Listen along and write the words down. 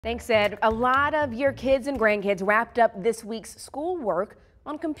Thanks, Ed. A lot of your kids and grandkids wrapped up this week's schoolwork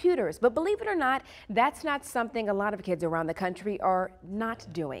on computers. But believe it or not, that's not something a lot of kids around the country are not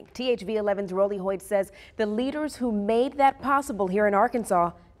doing. THV 11's Rolly Hoyt says the leaders who made that possible here in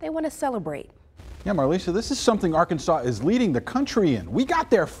Arkansas, they want to celebrate. Yeah, Marlisa, this is something Arkansas is leading the country in. We got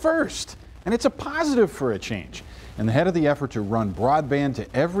there first, and it's a positive for a change. And the head of the effort to run broadband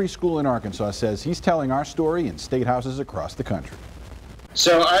to every school in Arkansas says he's telling our story in state houses across the country.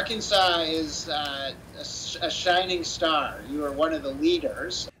 So Arkansas is a shining star. You are one of the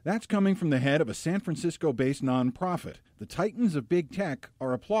leaders. That's coming from the head of a San Francisco-based nonprofit. The titans of big tech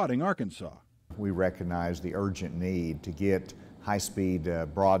are applauding Arkansas. We recognize the urgent need to get high-speed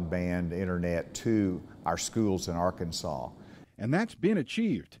broadband internet to our schools in Arkansas. And that's been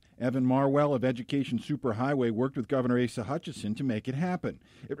achieved. Evan Marwell of Education Superhighway worked with Governor Asa Hutchinson to make it happen.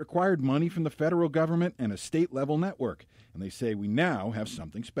 It required money from the federal government and a state-level network. And they say we now have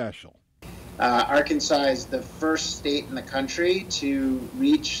something special. Arkansas is the first state in the country to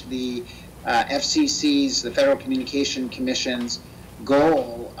reach the F.C.C's, the Federal Communication Commission's,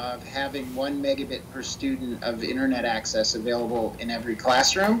 goal of having 1 megabit per student of internet access available in every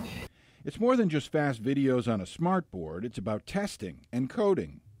classroom. It's more than just fast videos on a smartboard. It's about testing and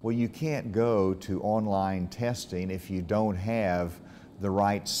coding. Well, you can't go to online testing if you don't have the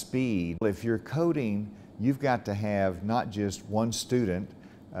right speed. If you're coding, you've got to have not just one student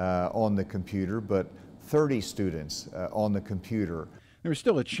on the computer, but 30 students on the computer. There's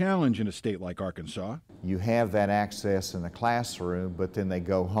still a challenge in a state like Arkansas. You have that access in the classroom, but then they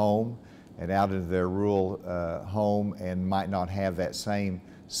go home and out into their rural home and might not have that same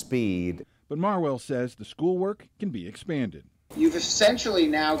speed. But Marwell says the schoolwork can be expanded. You've essentially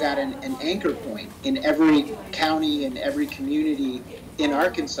now got an anchor point in every county and every community in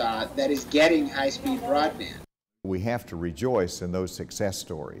Arkansas that is getting high-speed broadband. We have to rejoice in those success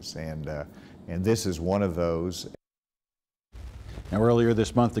stories, and this is one of those. Now, earlier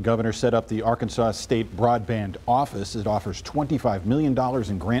this month, the governor set up the Arkansas State Broadband Office. It offers $25 million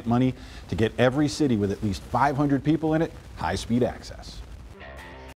in grant money to get every city with at least 500 people in it high-speed access.